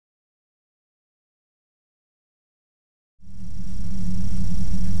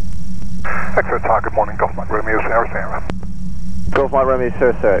Exeter Tower, good morning, Golf Mike Romeo Sierra Sierra. Golf Mike Romeo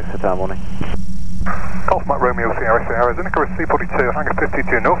Sierra Sierra, Exeter Tower, morning. Golf Mike Romeo Sierra Sierra, Ikarus C42, hangar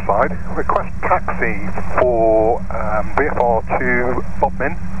 52 north side. Request taxi for VFR to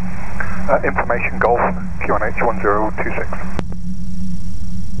Bodmin. Information Golf QNH 1026.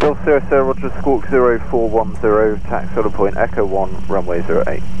 Golf Sierra Sierra, Roger, Squawk 0410, taxi order point Echo 1, runway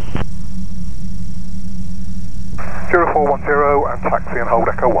 08. 0410 and taxi and hold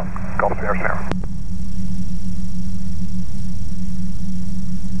Echo 1, Golf Sierra Sierra.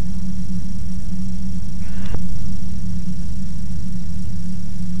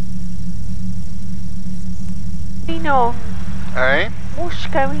 Going on? Hey? What's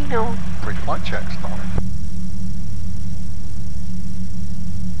going on? Pre-flight checks, morning.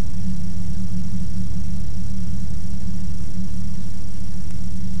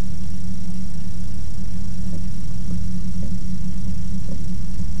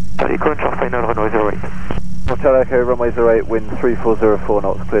 Final runway 08. Hotel Echo, runway 08, wind 3404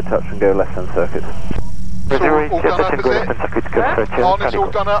 knots, clear touch and go left hand circuits. All done up, is it? Harness all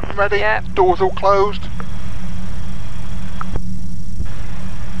done up and ready? Yeah. Doors all closed?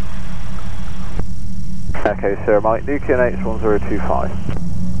 Echo, Sierra Mike, new QNH 1025.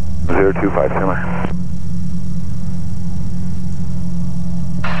 025, semi.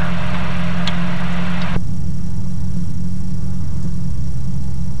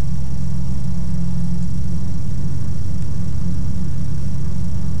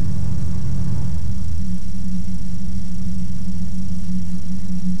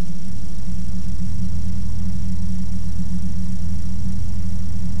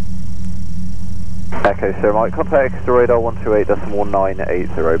 Echo, Sierra Mike, contact Exeter radar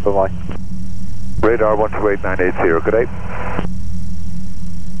 128.1980, bye bye. Radar 128980, good day.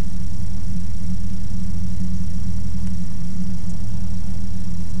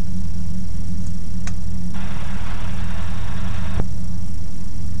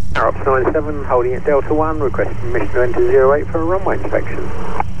 Ops 97, holding at Delta 1, requesting permission to enter 08 for a runway inspection.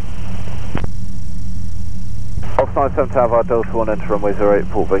 Ops 97 Tower, Delta 1, enter runway 08,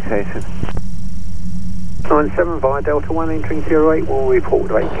 port vacation. 97 via Delta 1 entering 08 will report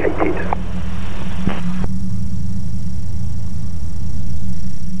vacated.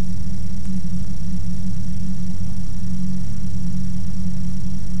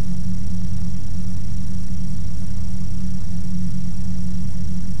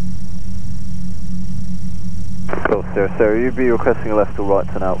 Cool, Sierra, you'd be requesting a left or right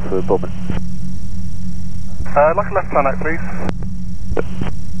turn out for Bodmin. Like a left turn out, please.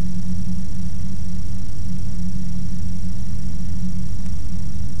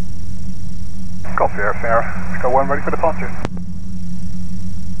 Golf Sierra Sierra, Echo 1 ready for departure.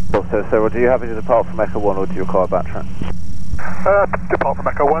 Cool, Sierra, do you happy to depart from Echo 1 or do you require backtrack? Depart from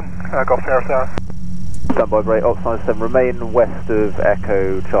Echo 1, Golf Sierra Sierra. Standby break, Ops 97, remain west of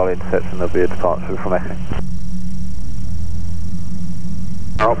Echo Charlie intersection, there'll be a departure from Echo.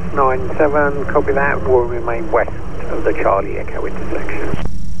 Ops 97, copy that, will remain west of the Charlie Echo intersection.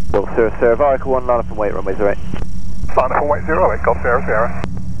 Cool, Sierra, via Echo 1, line up and wait, runway 08. Line up and wait 08, Golf Sierra Sierra.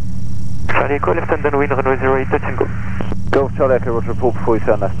 Charlie Echo, left and downwind, runway 08, touch and go. Golf Charlie Echo, roger, report before you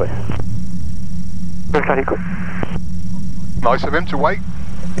turn left base. Golf Charlie Echo. Nice of him to wait.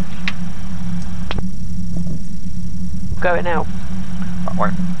 Going out. That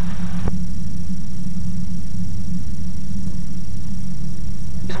way.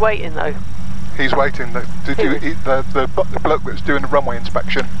 He's waiting though. He's waiting. The bloke that's doing the runway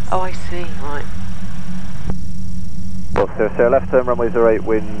inspection. Oh, I see, right. Well, Sierra, left turn, runway 08,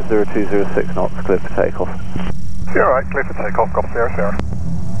 wind 0206 knots, clear for takeoff. You're alright, clear for takeoff, Golf Sierra Sierra.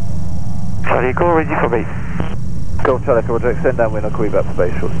 Charlie Echo, ready for base. Golf Charlie Echo, roger, extend downwind, I'll call you back to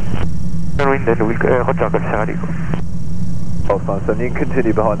base shortly. Downwind, then we'll roger, Golf Charlie Echo. Golf 97, you can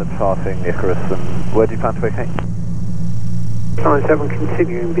continue behind them passing Ikarus, and where do you plan to vacate? 97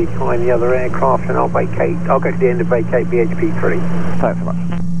 continuing behind the other aircraft and I'll go to the end of vacate BHP 3. Thanks so much.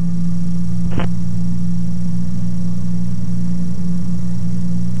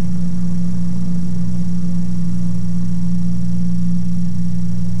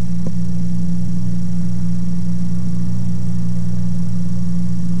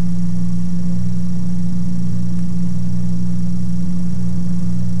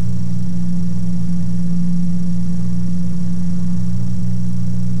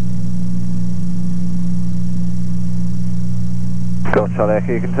 Golf Charlie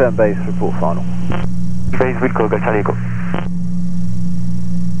Echo, you can turn base, report final. Base will go, Golf Charlie Echo.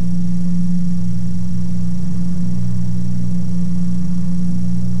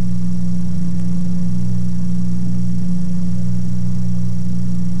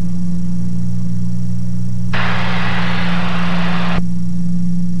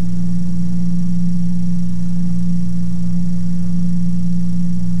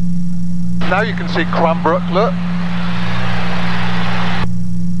 Now you can see Cranbrook, look.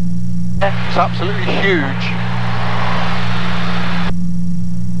 It's absolutely huge.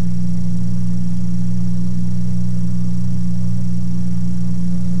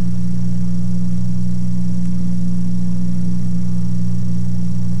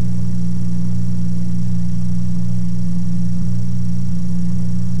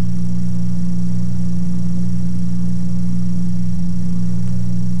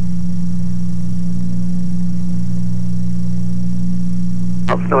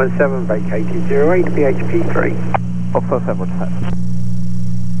 Ops 97 vacated 08 PHP3. Off 7, roger, taxi.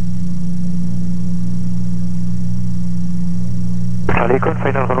 Charlie Echo,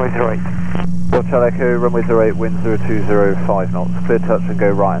 final runway 08. Watch Echo, runway 08, wind 0205 knots. Clear touch and go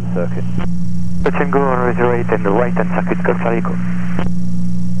right hand circuit. Touch and go runway 08 and the right hand circuit, Golf Charlie Echo.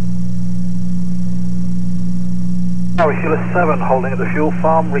 Ikarus C42 holding at the fuel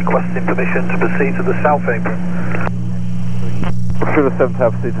farm, requesting permission to proceed to the south apron. Fuel 7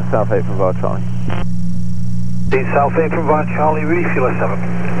 to proceed to south apron via Charlie. The south apron via Charlie, refuel 7.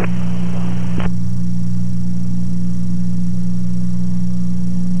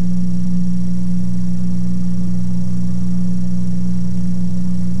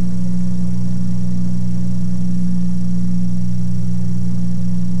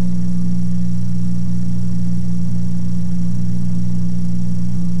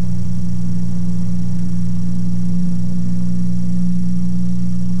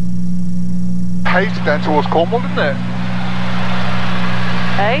 Hazy down towards Cornwall, isn't it?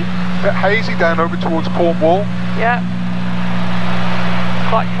 Hey? A bit hazy down over towards Cornwall. Yeah.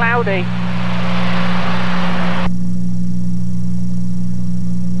 Quite cloudy.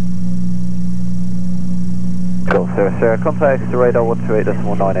 Golf 00, contact extra radar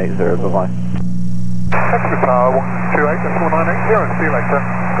 128.980, bye-bye. Extra power 128.980, see you later.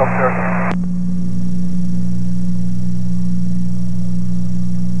 Golf 0.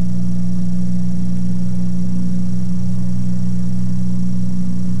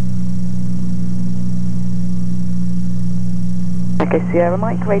 Okay, Sierra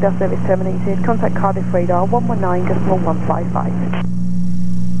Mike, radar service terminated. Contact Cardiff radar 119.155.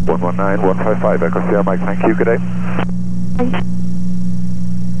 119.155, Echo Sierra Mike, thank you, good day. Bye.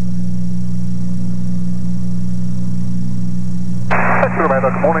 Extra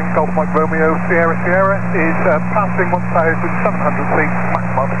radar, good morning, Golf Mike Romeo, Sierra is passing 1,700 feet,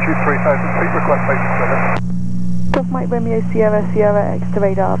 maximum altitude 3,000 feet, request basic service. Golf Mike Romeo, Sierra extra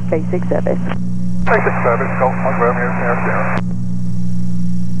radar, basic service. Basic service, Golf Mike Romeo, Sierra.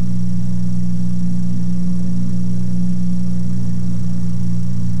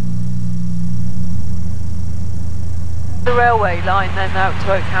 The railway line then out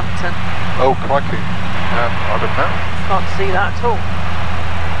to Oakhampton. Oh, crikey. I don't know. Can't see that at all.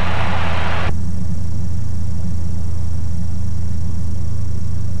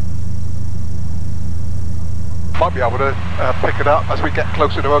 Might be able to pick it up as we get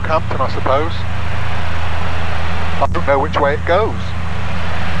closer to Oakhampton, I suppose. I don't know which way it goes.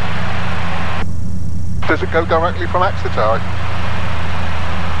 Does it go directly from Exeter?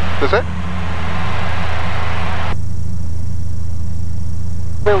 Does it?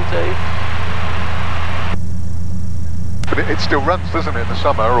 Will do. But it still runs, doesn't it, in the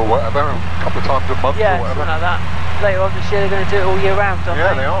summer or whatever, a couple of times a month Yeah, or whatever. something like that. Later on this year they're going to do it all year round, aren't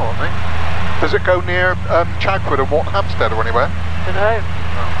Yeah, they? they are, aren't they? Does it go near Chagford or Hampstead or anywhere? Don't know.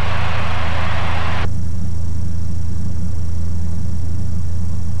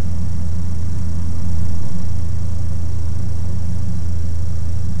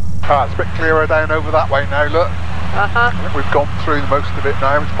 Ah, it's a bit clearer down over that way now, look. I think we've gone through most of it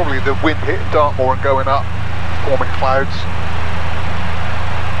now. It's probably the wind hitting Dartmoor and going up, forming clouds.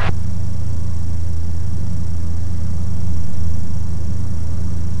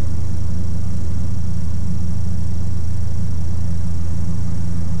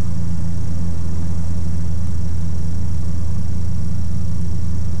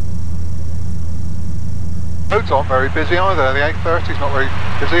 Roads aren't very busy either. The A30's not very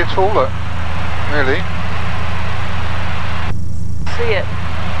busy at all, look. Really. See it.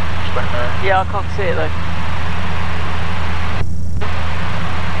 Just don't know. Yeah, I can't see it though.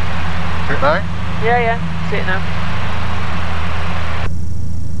 See it now? Yeah, see it now.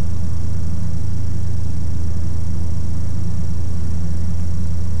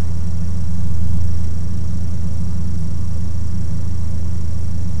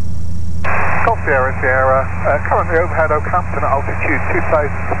 Sierra, currently overhead Oakhampton at altitude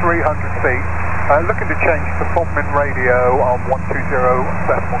 2,300 feet. Looking to change to Bodmin radio on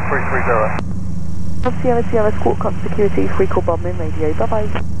 120.330. Sierra Squawk Security, free call Bodmin radio, bye bye.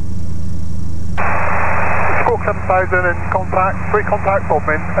 Squawk 7000 and contact, free contact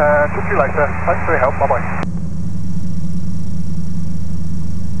Bodmin. Talk to you later. Thanks for your help. Bye bye.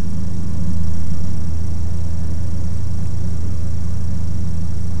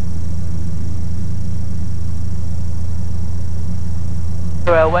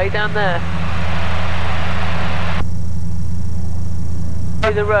 Railway down there.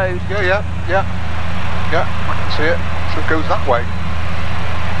 Through the road. Yeah, I can see it. So it goes that way.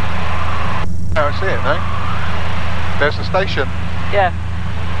 Oh, I see it now. There's the station. Yeah.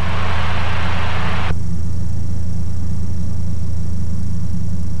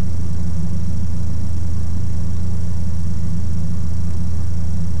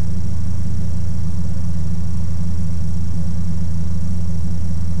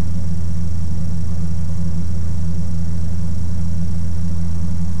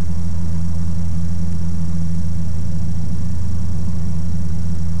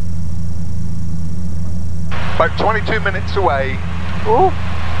 About 22 minutes away. Ooh.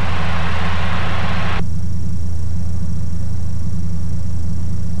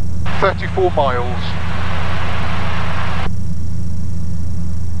 $34 miles.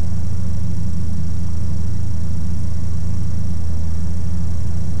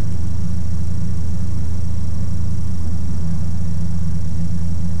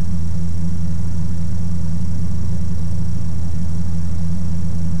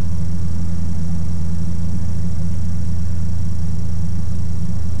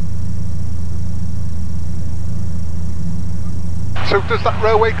 So does that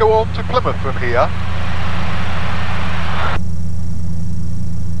railway go on to Plymouth from here?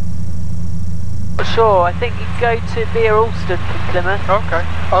 Not sure. I think you go to Beer Alston from Plymouth. Okay.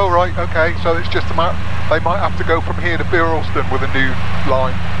 Oh right, okay. So it's just a matter, they might have to go from here to Beer Alston with a new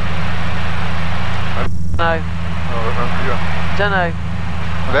line. No. Don't know.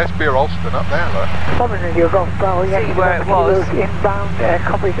 There's Beer Alston up there, look. Bodmin Radio Golf Bravo, See where it was. Inbound,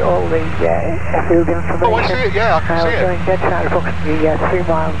 copied all the field information. Oh, I see it, yeah, I can see it. Going dead south approximately 3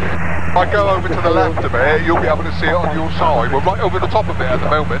 miles. If I go over to the left a bit, you'll be able to see it on your side. We're right over the top of it at the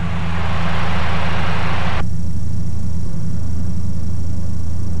moment.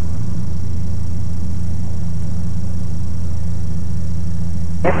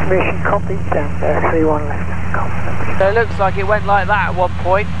 Information copied down there, 31 left. So it looks like it went like that at one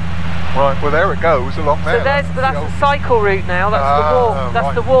point. Right, well there it goes, along there. So that's the cycle route now, that's the walk. That's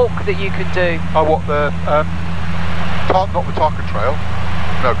right. the walk that you can do. Oh, what, the, not the Tarka Trail?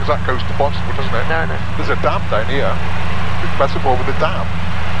 No, because that goes to Barnstable, doesn't it? No. There's a dam down here. Big reservoir with a dam.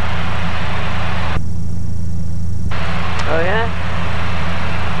 Oh yeah?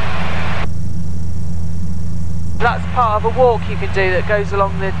 That's part of a walk you can do that goes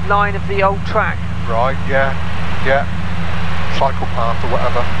along the line of the old track. Right, yeah. Cycle path or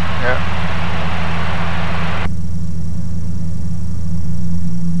whatever, yeah.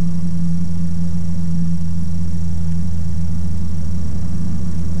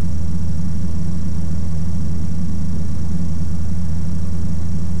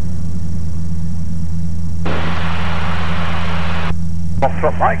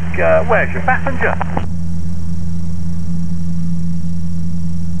 Off Mike, where's your passenger?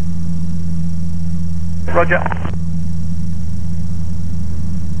 Roger.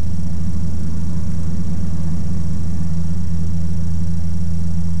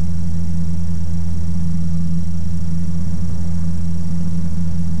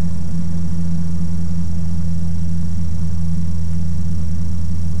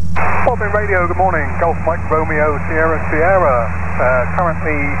 Bodmin Radio, good morning. Golf Mike Romeo Sierra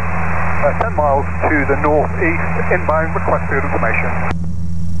currently 10 miles to the northeast, inbound, request field information.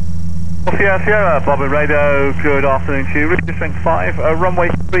 Sierra, Bodmin Radio, good afternoon to you. Route strength 5, runway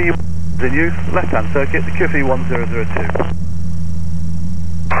 3 in use, left-hand circuit, QFE 1002.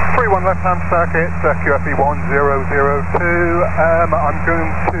 31 left-hand circuit, QFE 1002. I'm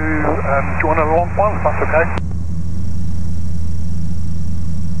going to join a long one, if that's okay.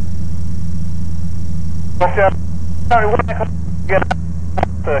 Sorry, when I get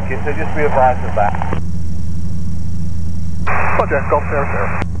circuit, so just be advised of that. Roger, Golf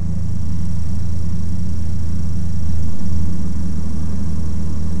Sierra.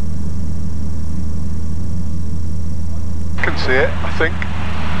 I can see it, I think.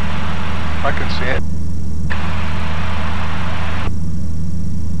 I can see it.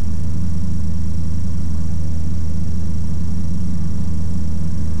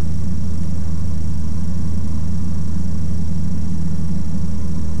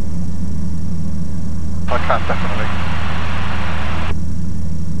 I can definitely.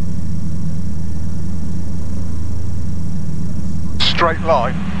 Straight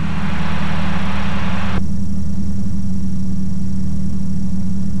line.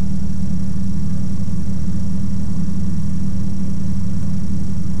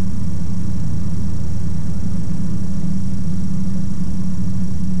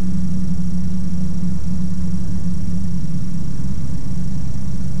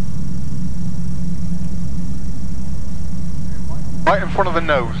 Right in front of the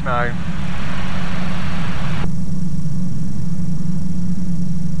nose now.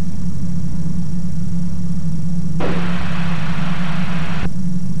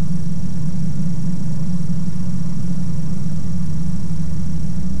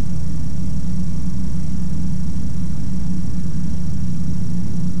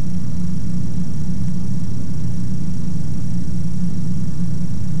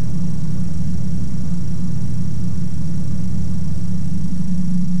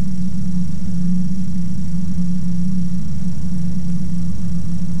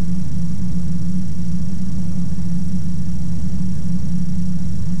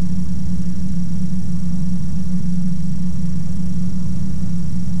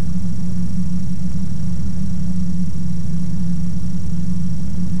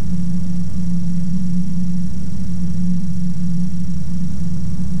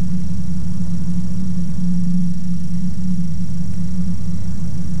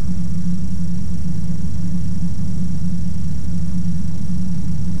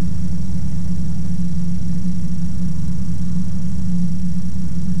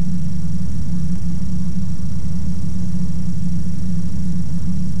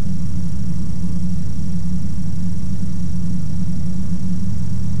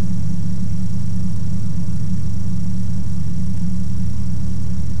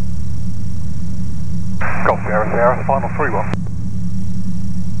 Golf Sierra Sierra, final 3-1.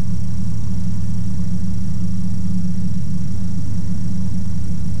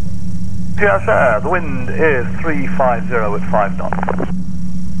 Sierra Sierra, the wind is 350 at 5 knots.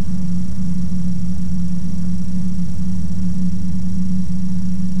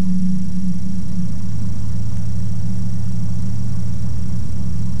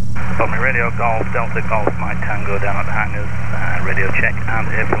 Bodmin Radio Golf, Delta Golf, Mike Tango down at the hangars, radio check and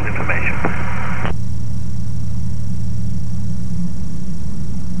airfield information.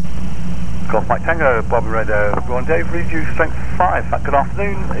 Golf Mike Tango, Bodmin Radio, Ron Dave, read you strength 5. Good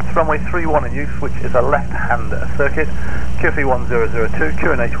afternoon, it's runway 31 in use, which is a left-hander circuit, QFE 1002,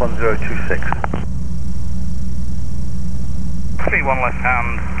 QNH 1026. 31 left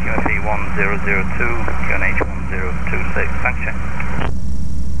hand, QFE 1002, QNH 1026, thanks check.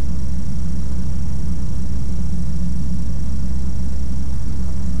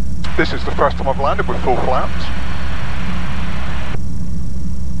 This is the first time I've landed with full flaps.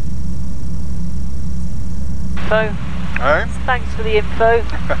 Info. Hey? Thanks for the info.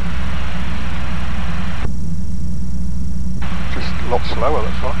 Just a lot slower,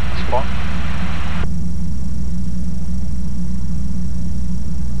 that's right. That's fine.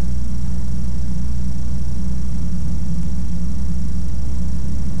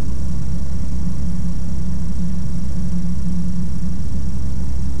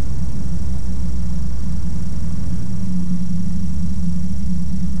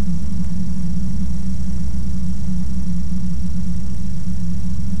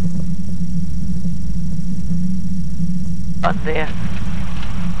 Oh dear.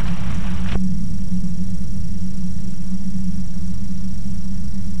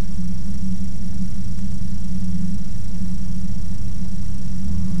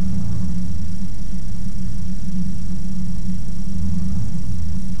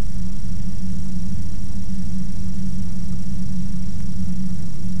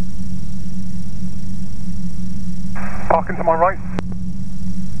 Parking to my right.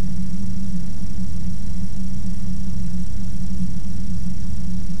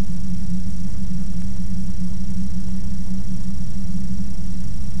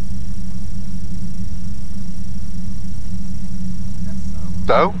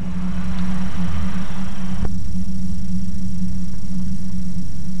 So?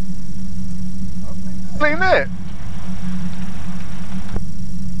 Clean it.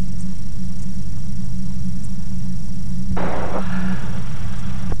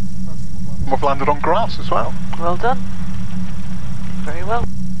 We've landed on grass as well. Well done. Very well.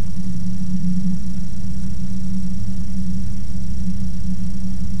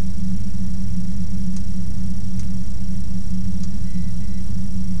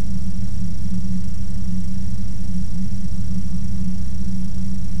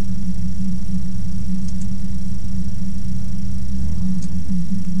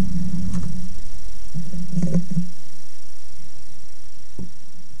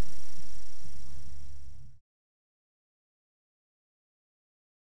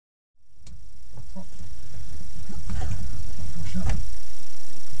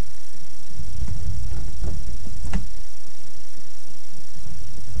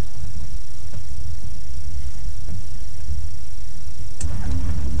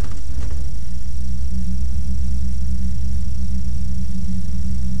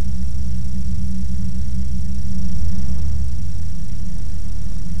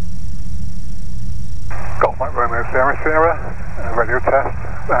 Mike Romeo Sierra Sierra, radio test,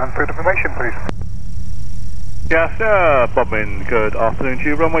 and food information please. Yes, Bodmin, good afternoon to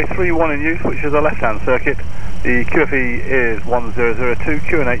you. Runway 31 in use, which is a left-hand circuit. The QFE is 1002,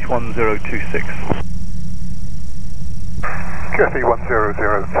 QNH 1026. QFE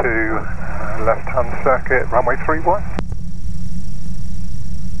 1002, left-hand circuit, runway 31.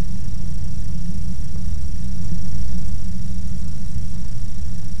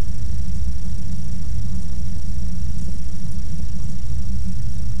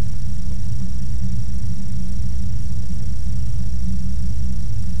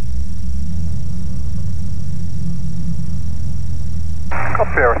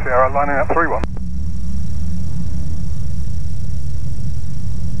 Sierra Sierra, lining up 31.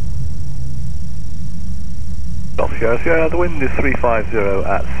 Golf Sierra Sierra, the wind is 350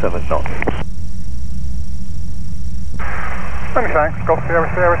 at 7 knots. Many thanks, Golf Sierra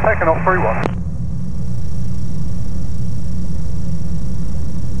Sierra, taking off 31.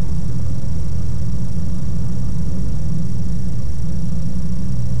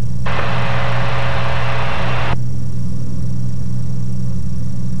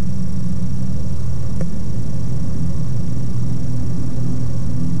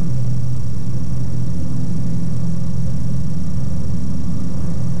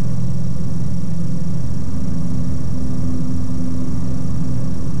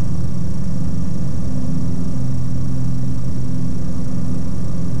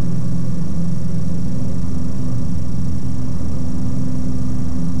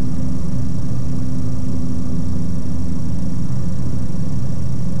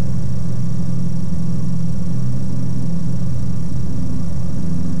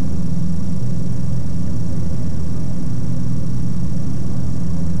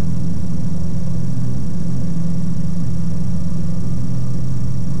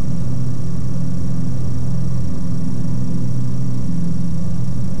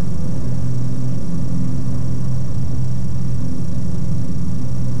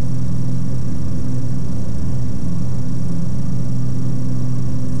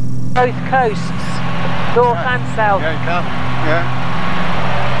 Both coasts, north and south. Yeah, you can. Yeah.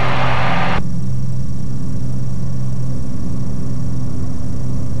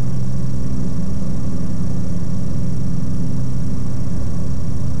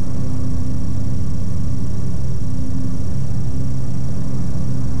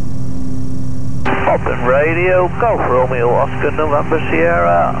 Bodmin Radio, Golf Romeo Oscar November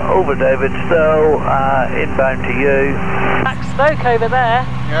Sierra, over David Stowe, inbound to you. Black smoke over there.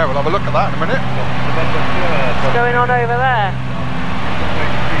 Yeah, we'll have a look at that in a minute. What's going on over there?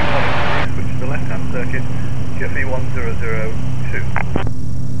 Which is the left-hand circuit, QFE 1002.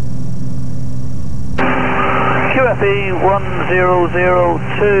 QFE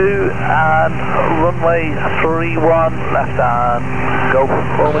 1002 and runway 31 left hand, Golf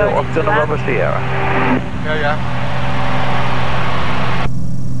Romeo Oscar November Sierra. Yeah.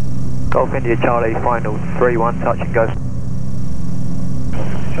 Golf India Charlie, final 3-1, touch and go.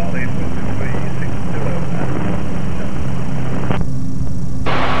 Charlie, 360.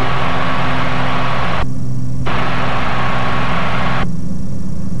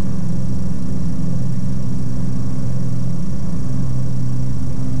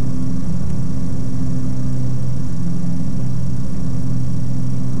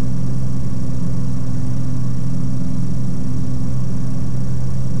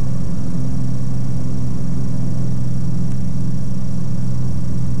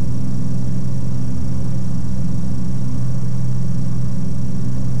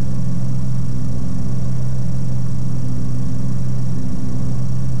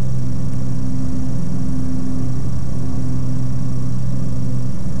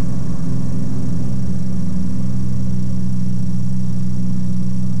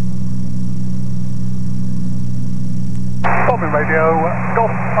 Bodmin Radio,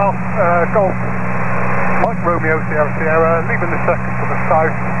 Golf Mike Romeo Sierra Sierra, leaving the second to the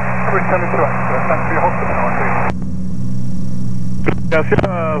south, and returning to Exeter. Thanks for your hospitality. Yes,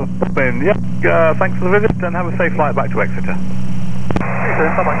 Bodmin, yeah, thanks for the visit and have a safe flight back to Exeter. See you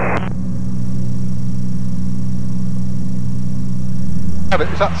soon, bye-bye.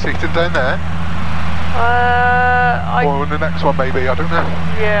 Is that seated down there? Or the next one maybe, I don't know.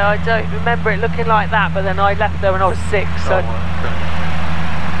 Yeah, I don't remember it looking like that, but then I left there when I was 6, so... okay.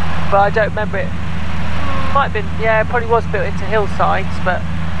 But I don't remember it. Might have been, yeah, it probably was built into hillsides, but...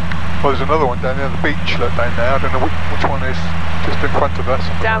 Well, there's another one down there, the beach look down there, I don't know which one is just in front of us.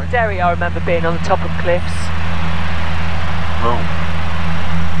 Down Derry I remember being on the top of cliffs. Oh.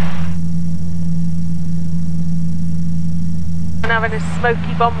 And having a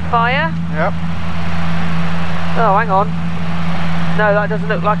smoky bonfire. Yep. Oh, hang on. No, that doesn't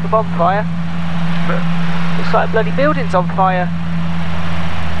look like a bonfire. Looks like a bloody building's on fire.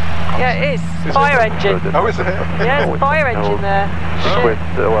 Yeah, it is. Fire engine. Oh, is it? Yeah, there's a fire engine there. We'll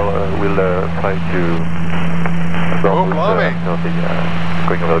try to... Oh, blimey.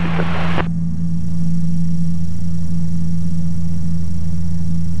 Going a little bit.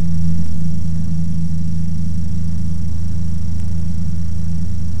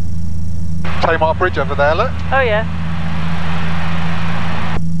 Tamar Bridge over there, look. Oh, yeah.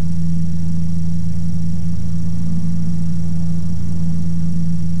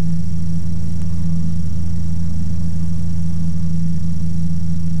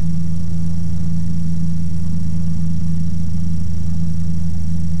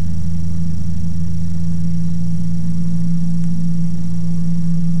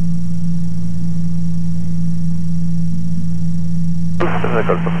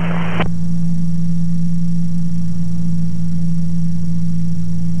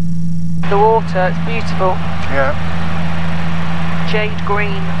 The water, it's beautiful. Yeah. Jade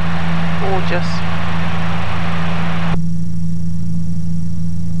green, gorgeous.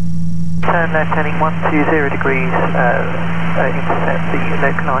 Turn left heading 120 degrees, intercept the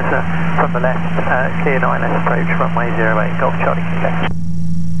localizer from the left, clear 9 left approach, runway 08, Golf Charlie left.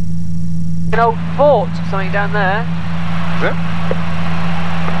 An old fort or something down there. Is it?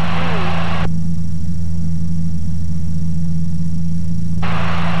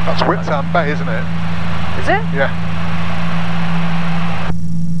 That's Whittown Bay, isn't it? Is it? Yeah.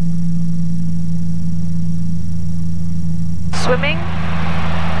 Swimming?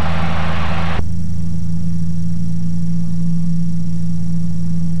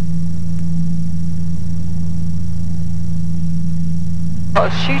 Got a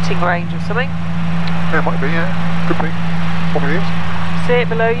shooting range or something. Yeah, it might be, yeah. Could be. Probably is. See it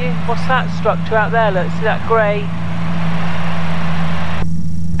below you? What's that structure out there? Look, see that grey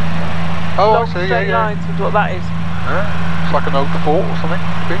Oh, long I see, straight yeah, yeah. lines? Wonder what that is. Yeah. It's like an old fort or something,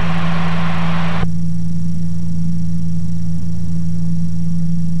 could be.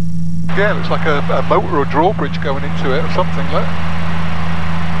 Yeah, it looks like a motor or drawbridge going into it or something, look.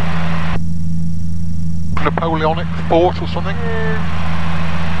 Napoleonic fort or something. Yeah.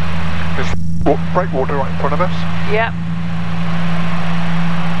 There's breakwater right in front of us. Yep.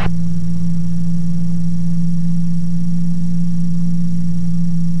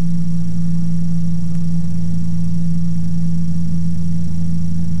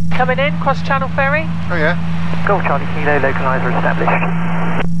 Coming in, cross channel ferry. Oh yeah. Golf Charlie Kilo, localizer established.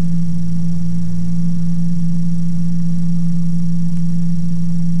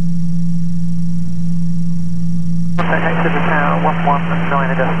 Contact to the tower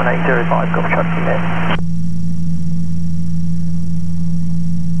 119.805, Golf Charlie Kilo.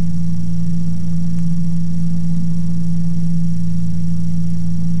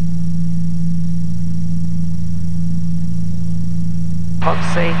 Can't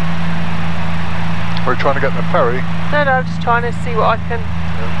see. We're trying to get the ferry. No, I'm just trying to see what I can.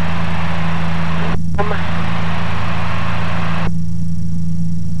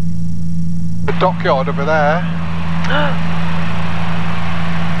 The dockyard over there.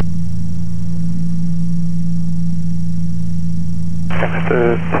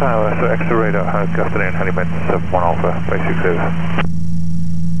 Extra tower, so extra radar has gusted in Helimed 71 Alpha, basic service.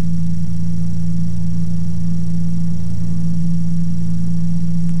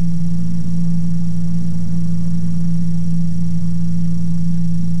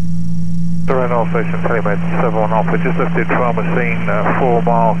 Renal station Helimed 71 Alpha, just lifted from a scene 4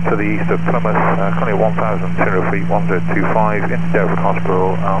 miles to the east of Plymouth, currently 1,200 feet, 1025, into Devon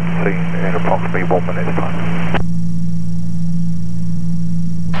Hospital, scene in approximately 1 minute's time.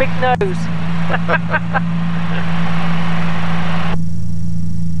 Big nose.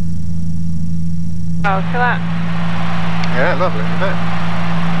 Oh, look at that. Yeah, lovely, isn't it?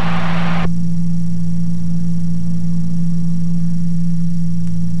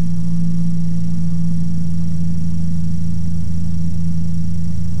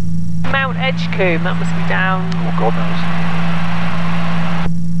 Mount Edgecombe, that must be down. Oh, God knows.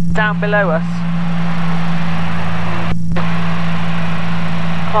 Down below us.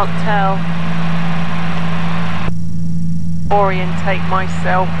 Can't tell. Orientate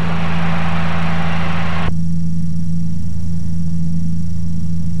myself.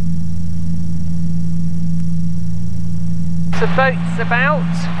 So boats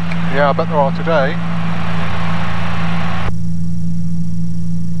about. Yeah, I bet there are today.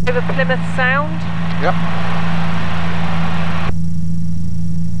 Over Plymouth Sound. Yep.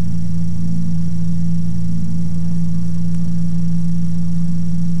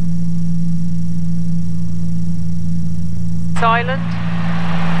 Island.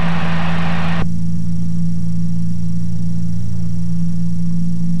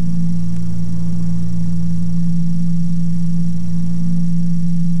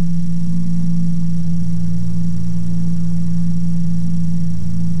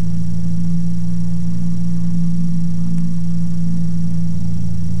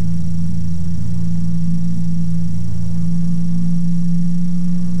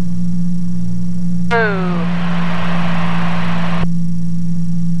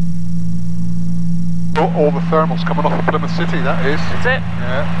 All the thermals coming off of Plymouth City, that is. Is it?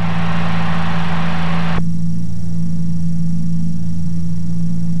 Yeah.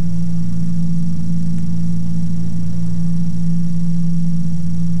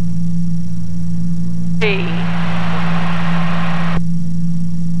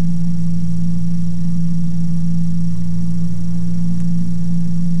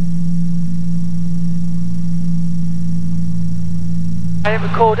 I didn't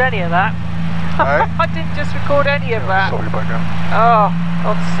record any of that. Hey? I didn't just record any of that. Sorry about that. Oh,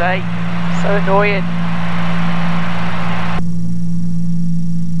 God's sake. So annoying.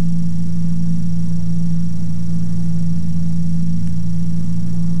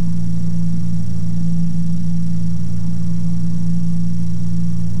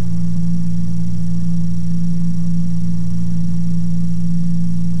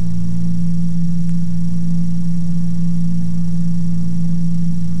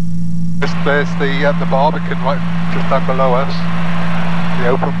 There's the Barbican right just down below us. The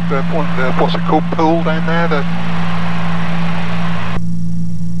open, what's it called, pool down there.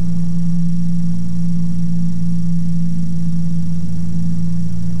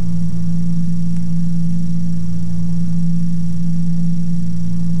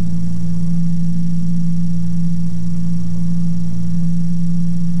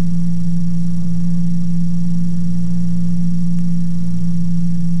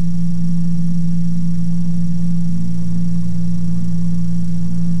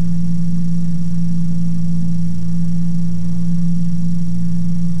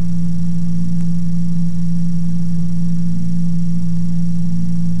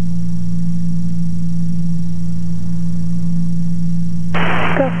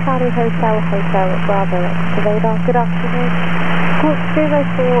 Hotel Bravo to radar. Good afternoon. Squawk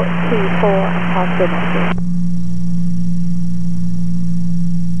 0424 and pass your message.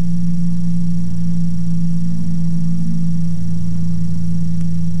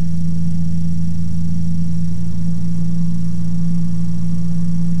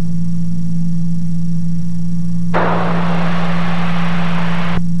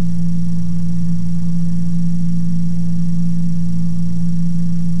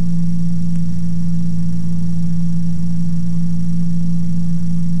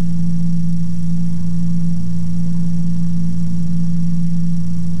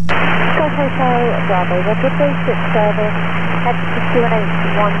 Bravo, we're good day 6 service, head to QNH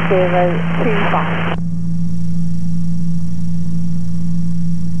 1025.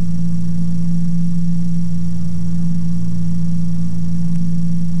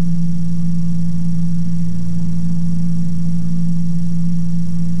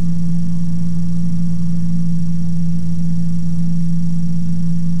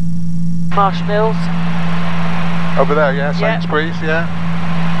 Marsh Mills. Over there, yeah, Sainsbury's, yeah.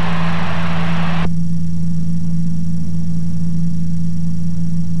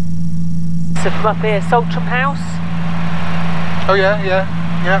 So from up here, Saltram House. Oh yeah, yeah.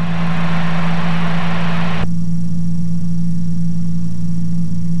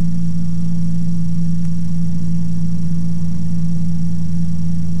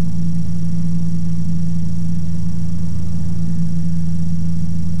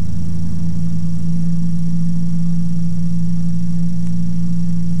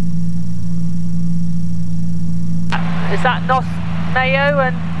 Is that Nos Mayo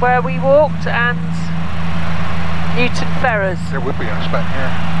and where we walked, and Newton Ferrers? It would be, I expect,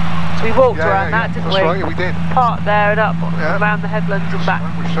 yeah. So we walked around that, didn't that's we? That's right, we did. Parked there and up around the headlands and back.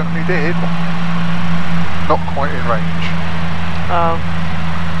 We certainly did. Not quite in range. Oh.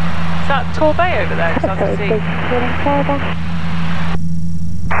 Is that Torbay over there? Because I can see.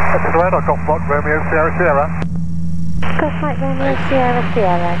 That's the radar, Golf Block, Romeo, Sierra, Sierra. Golf Mike Romeo, Sierra,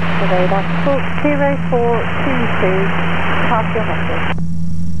 Sierra, to the radar. 0422. Pass your message.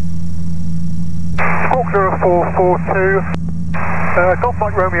 Squawk 0442. Golf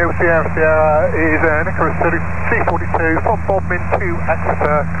Mike Romeo Sierra Sierra is an Ikarus C42 from Bodmin to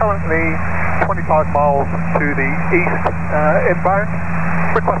Exeter, currently 25 miles to the east inbound.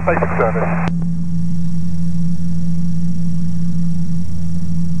 Request basic service.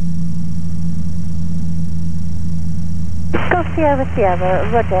 Golf Golf Sierra Sierra,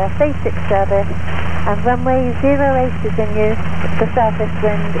 Roger, basic service, and runway 08 is in use, the surface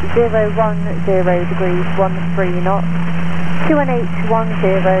wind 010 degrees 13 knots, QNH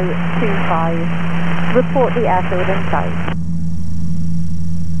 1025. Report the airfield in sight.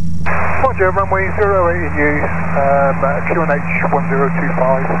 Roger, runway 08 in use, QNH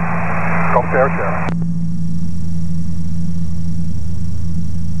 1025, Golf Sierra Sierra.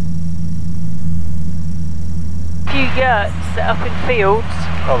 Few yurts set up in fields.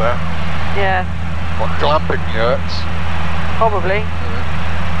 Oh, there. Yeah, What, glamping yurts? probably.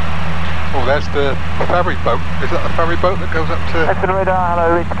 Oh, there's the ferry boat. Is that the ferry boat that goes up to... Exit radar,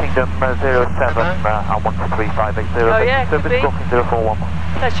 hello, it's Kingdom 07, on 13580. Oh yeah, could be. Service, 411.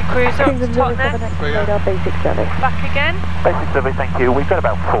 That's your cruiser up to top next. Radar basic service. Back again. Basic service, thank you. We've got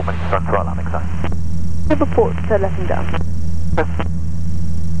about 4 minutes to run through our landing zone. Report to left and down.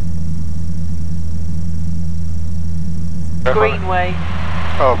 Greenway.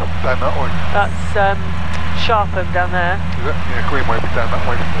 Oh, down that way. That's Sharpham down there. Is it? Yeah, Greenway will be down that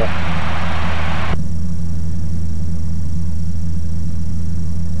way more.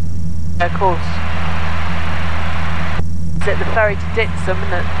 Of course. Is it the ferry to Ditsum,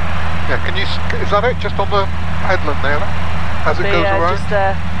 isn't it? Yeah, can you... Is that it? Just on the headland there? As it goes around? Just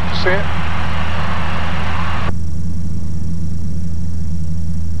there. To see it?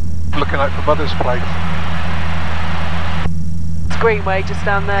 Looking out for Mother's Place. Greenway just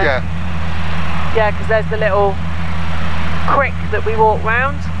down there. Yeah. Yeah, because there's the little creek that we walk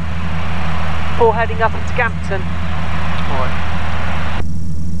round before heading up into Gampton. Right.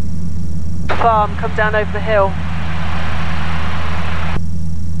 The farm come down over the hill.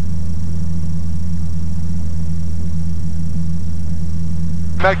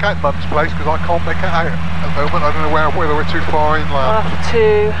 Make out Mum's Place because I can't make it out at the moment. I don't know whether we're too far inland. I'll have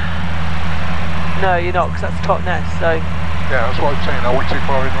to... No, you're not, because that's Totnes, so... Yeah, that's what I'm saying. Are we too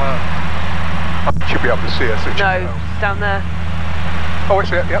far inland? I should be able to see us. No, it's down there. Oh, I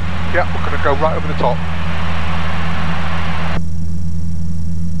see it. Yep. Yep. We're going to go right over the top.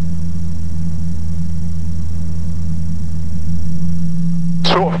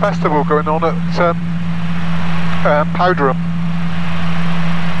 Sort of festival going on at Powderham.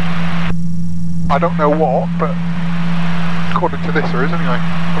 I don't know what, but according to this there is anyway.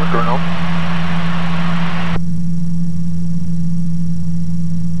 What's going on?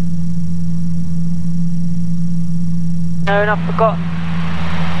 No, and I've forgotten.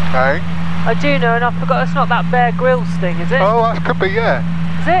 Hey? I do know, and I've forgotten. It's not that Bear Grylls thing, is it? Oh, that could be, yeah.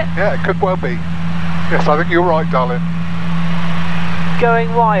 Is it? Yeah, it could well be. Yes, I think you're right, darling.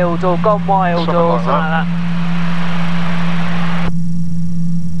 Going Wild or Gone Wild Something or like something like that.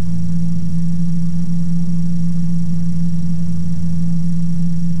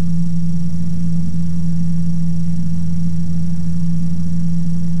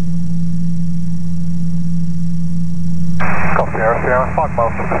 Sierra, 5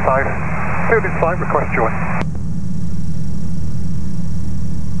 miles to the south. Field in sight, request join.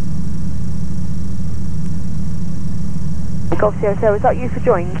 Golf Sierra Sierra, is that you for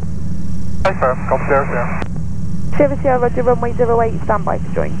join? Hey firm, Golf Sierra Sierra. Sierra Sierra, Roger, runway 08, standby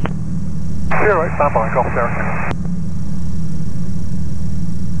for join. 08, standby, Golf Sierra Sierra.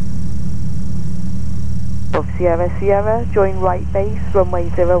 Golf Sierra Sierra, join right base, runway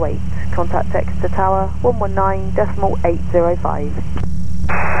 08. Contact Exeter Tower 119.805.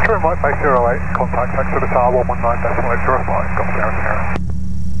 Join right base 08, contact Exeter Tower 119.805, Golf Sierra Sierra.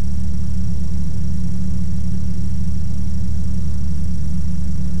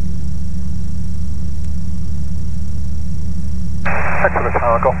 Exeter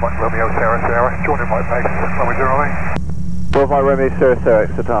Tower, Golf Mike Romeo Sierra Sierra, joining right base, runway 08. Golf Mike Romeo Sierra Sierra,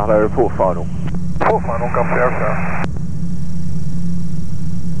 Exeter Tower, report final. Report final, Golf Sierra Sierra.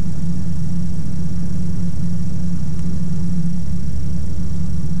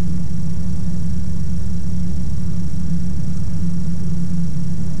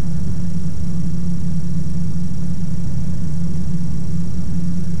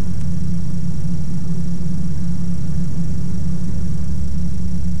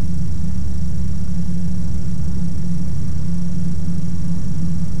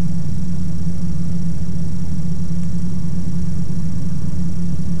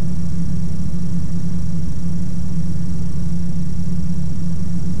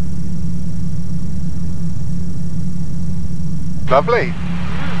 Lovely.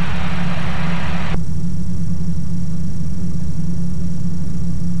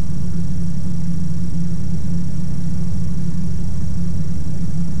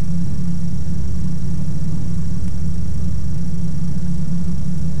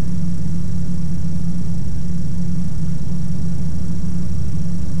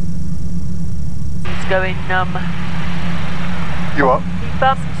 going numb. You what? The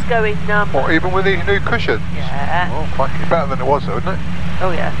bum's going numb. What, even with these new cushions? Yeah. Oh, crikey. Better than it was though, isn't it?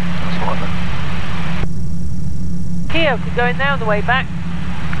 Oh yeah. That's right then. Kia could go in there on the way back.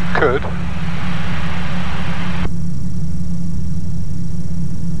 Could.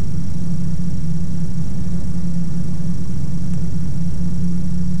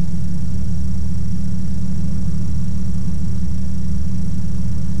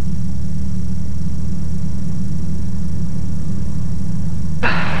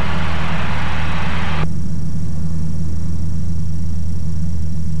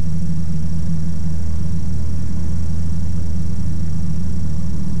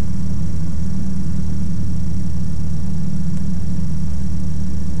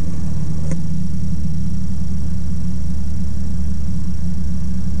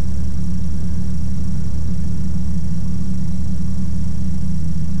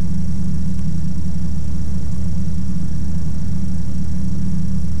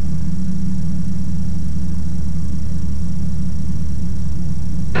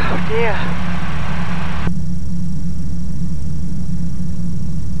 Yeah.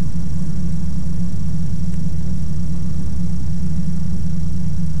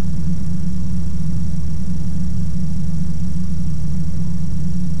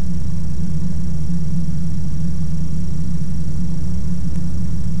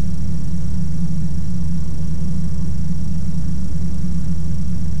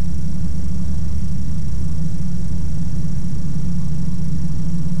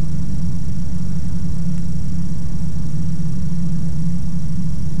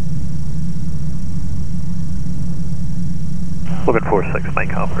 Logan 46, Mike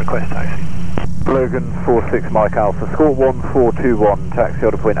Alpha, request taxi. Logan 46 Mike Alpha, score 1421, taxi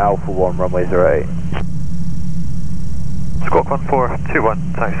order point Alpha 1, runway 08. Squawk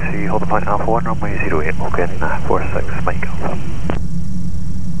 1421, taxi, hold the point Alpha 1, runway 08, Logan 46 Mike Alpha.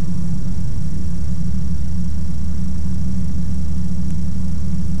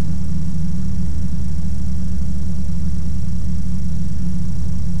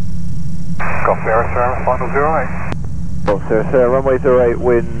 Golf Sierra, final 08. Golf Sierra, runway 08,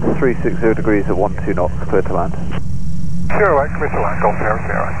 wind 360 degrees at 12 knots, clear to land. 08, clear to land, Golf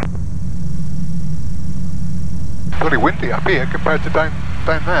Sierra. It's really windy up here compared to down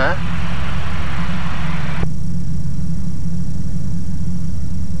there.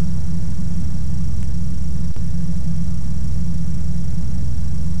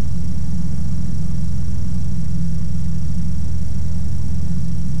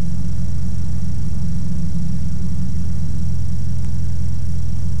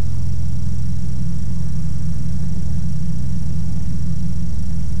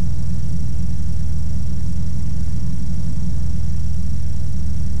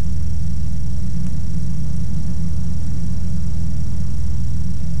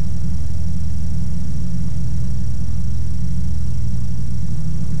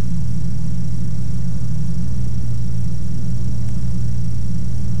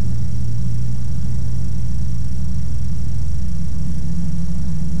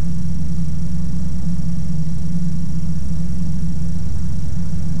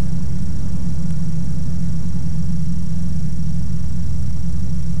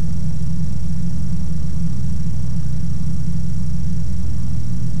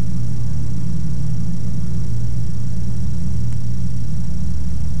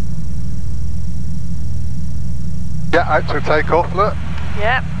 Yeah, out to take off, look.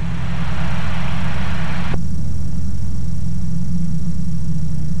 Yep.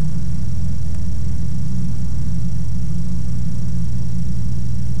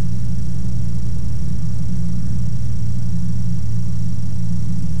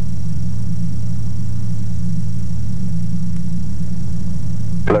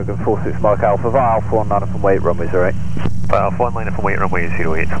 Logan 46 Mike Alpha, via Alpha 1, line up and wait, runway 08. Via Alpha 1, line up and wait, runway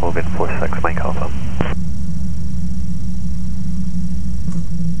 08, Logan 46 Mike Alpha.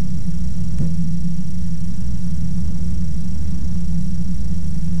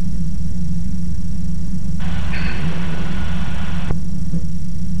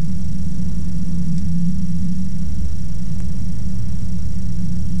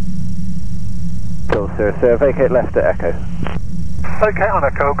 Golf Sierra, vacate left at Echo. Okay, on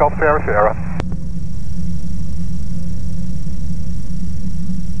Echo, Golf Sierra.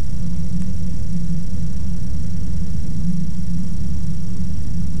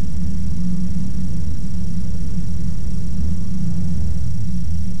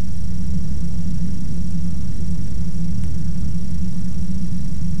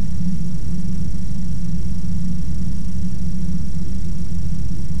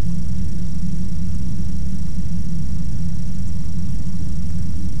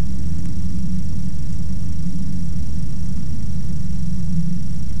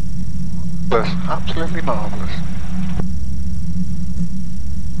 Marvellous, absolutely marvellous.